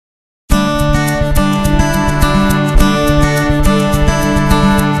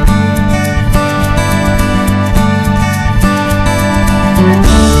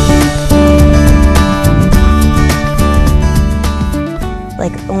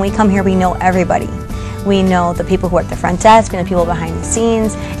we come here, we know everybody. We know the people who are at the front desk and the people behind the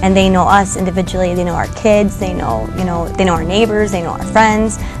scenes, and they know us individually. They know our kids. They know, they know our neighbors. They know our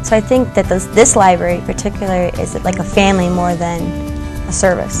friends. So I think that this library, in particular, is like a family more than a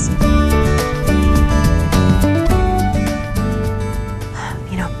service.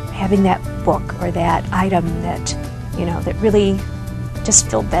 Having that book or that item that, that really just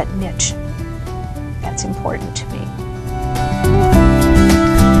filled that niche, that's important to me.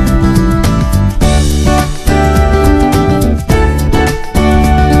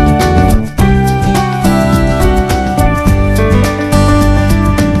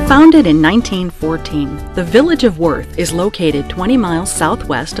 Founded in 1914, the Village of Worth is located 20 miles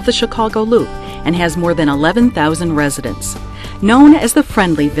southwest of the Chicago Loop and has more than 11,000 residents. Known as the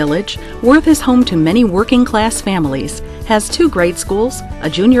Friendly Village, Worth is home to many working-class families, has 2 grade schools,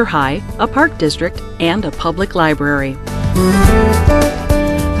 a junior high, a park district, and a public library.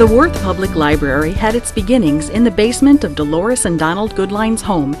 The Worth Public Library had its beginnings in the basement of Dolores and Donald Goodline's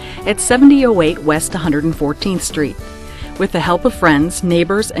home at 7008 West 114th Street. With the help of friends,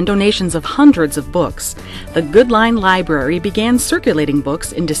 neighbors, and donations of hundreds of books, the Goodline Library began circulating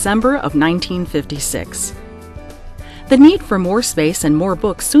books in December of 1956. The need for more space and more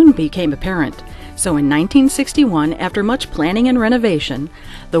books soon became apparent, so in 1961, after much planning and renovation,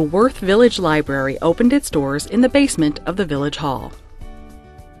 the Worth Village Library opened its doors in the basement of the Village Hall.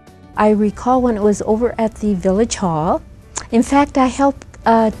 I recall when it was over at the Village Hall. In fact, I helped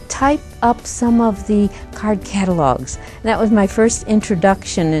type up some of the card catalogs. That was my first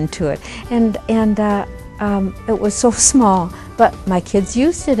introduction into it, and it was so small, but my kids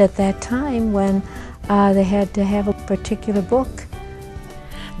used it at that time when they had to have a particular book.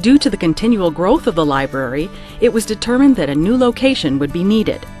 Due to the continual growth of the library, it was determined that a new location would be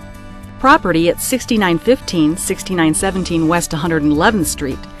needed. Property at 6917 West 111th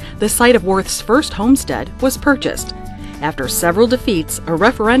Street, the site of Worth's first homestead, was purchased. After several defeats, a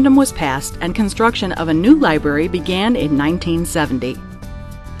referendum was passed and construction of a new library began in 1970.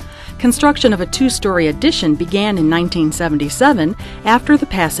 Construction of a 2-story addition began in 1977 after the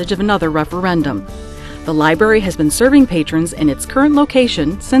passage of another referendum. The library has been serving patrons in its current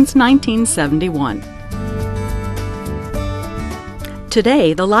location since 1971.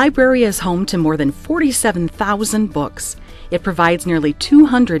 Today, the library is home to more than 47,000 books. It provides nearly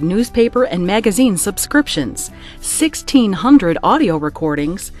 200 newspaper and magazine subscriptions, 1,600 audio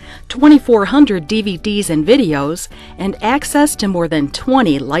recordings, 2,400 DVDs and videos, and access to more than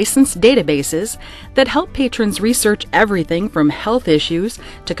 20 licensed databases that help patrons research everything from health issues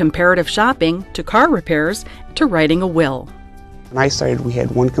to comparative shopping to car repairs to writing a will. When I started, we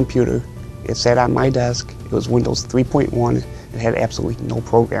had one computer. It sat on my desk. It was Windows 3.1. It had absolutely no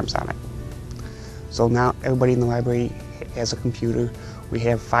programs on it. So now everybody in the library has a computer. We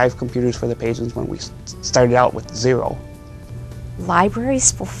have 5 computers for the patrons when we started out with 0.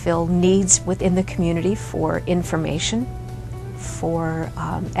 Libraries fulfill needs within the community for information, for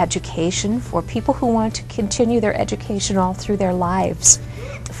education, for people who want to continue their education all through their lives.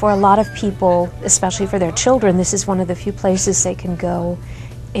 For a lot of people, especially for their children, this is one of the few places they can go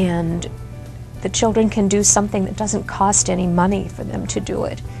and the children can do something that doesn't cost any money for them to do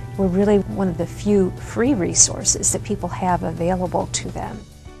it. We're really one of the few free resources that people have available to them.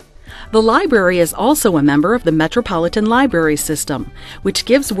 The library is also a member of the Metropolitan Library System, which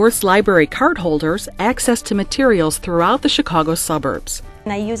gives Worth's library cardholders access to materials throughout the Chicago suburbs.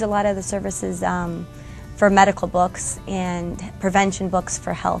 And I use a lot of the services for medical books and prevention books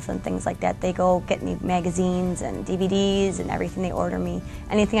for health and things like that. They go get me magazines and DVDs and everything. They order me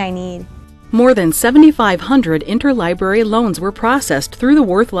anything I need. More than 7,500 interlibrary loans were processed through the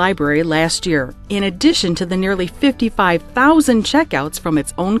Worth Library last year, in addition to the nearly 55,000 checkouts from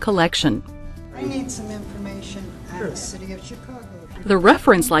its own collection. I need some information on the city of Chicago. The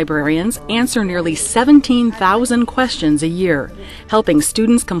reference librarians answer nearly 17,000 questions a year, helping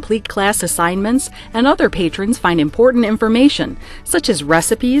students complete class assignments and other patrons find important information, such as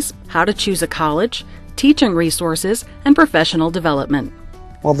recipes, how to choose a college, teaching resources, and professional development.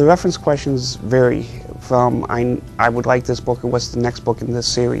 Well, the reference questions vary from I would like this book, or what's the next book in this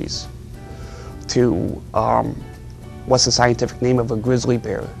series, to what's the scientific name of a grizzly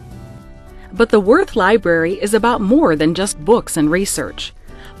bear. But the Worth Library is about more than just books and research.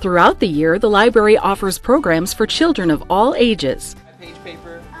 Throughout the year, the library offers programs for children of all ages. Page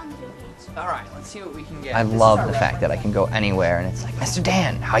paper. All right, let's see what we can get. I love the fact that I can go anywhere and it's like, Mr.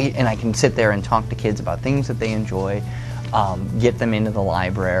 Dan, how you? And I can sit there and talk to kids about things that they enjoy. get them into the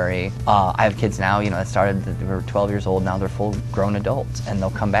library. I have kids now, that started, they were 12 years old, now they're full grown adults, and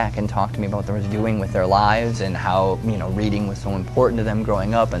they'll come back and talk to me about what they're doing with their lives and how, reading was so important to them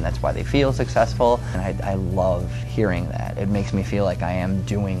growing up, and that's why they feel successful. And I love hearing that. It makes me feel like I am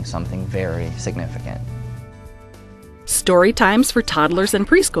doing something very significant. Story times for toddlers and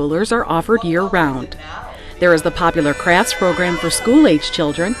preschoolers are offered year-round. There is the popular crafts program for school-age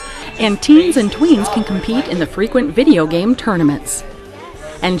children, and teens and tweens can compete in the frequent video game tournaments.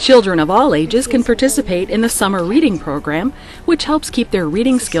 And children of all ages can participate in the summer reading program, which helps keep their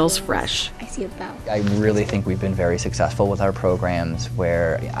reading skills fresh. I really think we've been very successful with our programs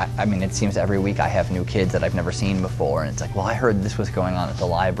where, it seems every week I have new kids that I've never seen before, and it's like, well, I heard this was going on at the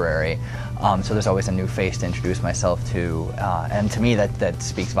library. So there's always a new face to introduce myself to, and to me that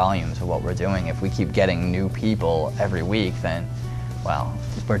speaks volumes of what we're doing. If we keep getting new people every week, then, well,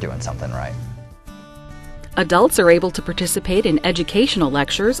 we're doing something right. Adults are able to participate in educational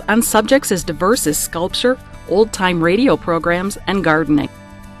lectures on subjects as diverse as sculpture, old-time radio programs, and gardening.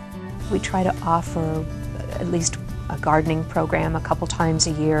 We try to offer at least a gardening program a couple times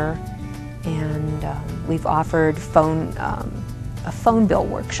a year, and we've offered a phone bill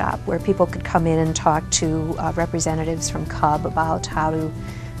workshop where people could come in and talk to representatives from CUB about how to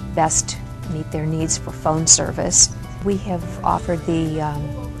best meet their needs for phone service. We have offered the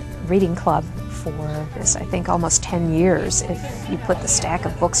reading club for this, I think, almost 10 years. If you put the stack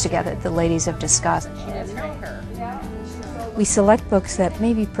of books together the ladies have discussed. We select books that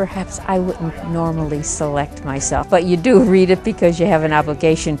maybe perhaps I wouldn't normally select myself, but you do read it because you have an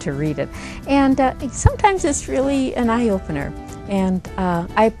obligation to read it. And sometimes it's really an eye-opener, and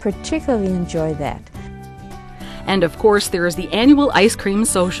I particularly enjoy that. And of course, there is the annual ice cream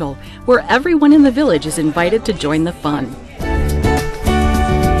social, where everyone in the village is invited to join the fun.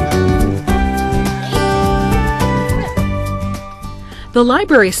 The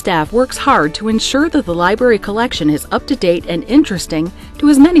library staff works hard to ensure that the library collection is up to date and interesting to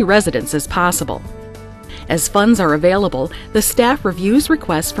as many residents as possible. As funds are available, the staff reviews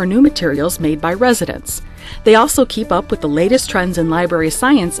requests for new materials made by residents. They also keep up with the latest trends in library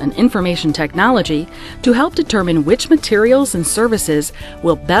science and information technology to help determine which materials and services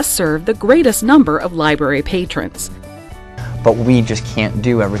will best serve the greatest number of library patrons. But we just can't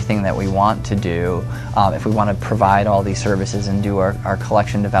do everything that we want to do. If we want to provide all these services and do our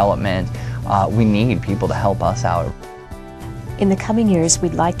collection development, we need people to help us out. In the coming years,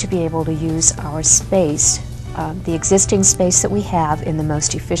 we'd like to be able to use our space, the existing space that we have, in the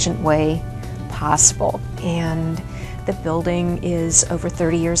most efficient way possible. And the building is over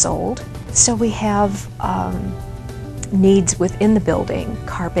 30 years old, so we have needs within the building,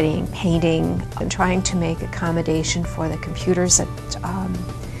 carpeting, painting, and trying to make accommodation for the computers that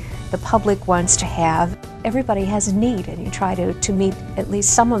the public wants to have. Everybody has a need, and you try to meet at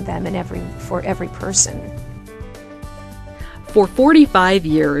least some of them for every person. For 45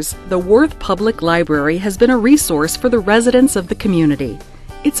 years, the Worth Public Library has been a resource for the residents of the community.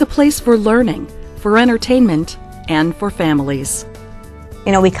 It's a place for learning, for entertainment, and for families.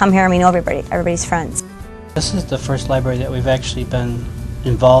 We come here and we know everybody. Everybody's friends. This is the first library that we've actually been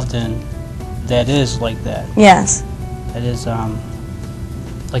involved in that is like that. Yes. That is,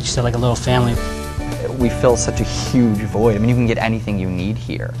 like you said, like a little family. We fill such a huge void. You can get anything you need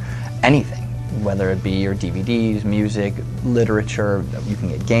here. Anything. Whether it be your DVDs, music, literature, you can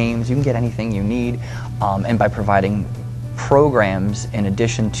get games, you can get anything you need. And by providing programs in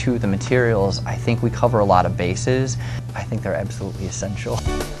addition to the materials, I think we cover a lot of bases. I think they're absolutely essential.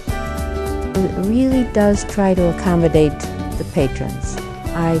 It really does try to accommodate the patrons.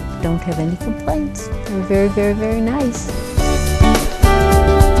 I don't have any complaints. They're very, very, very nice.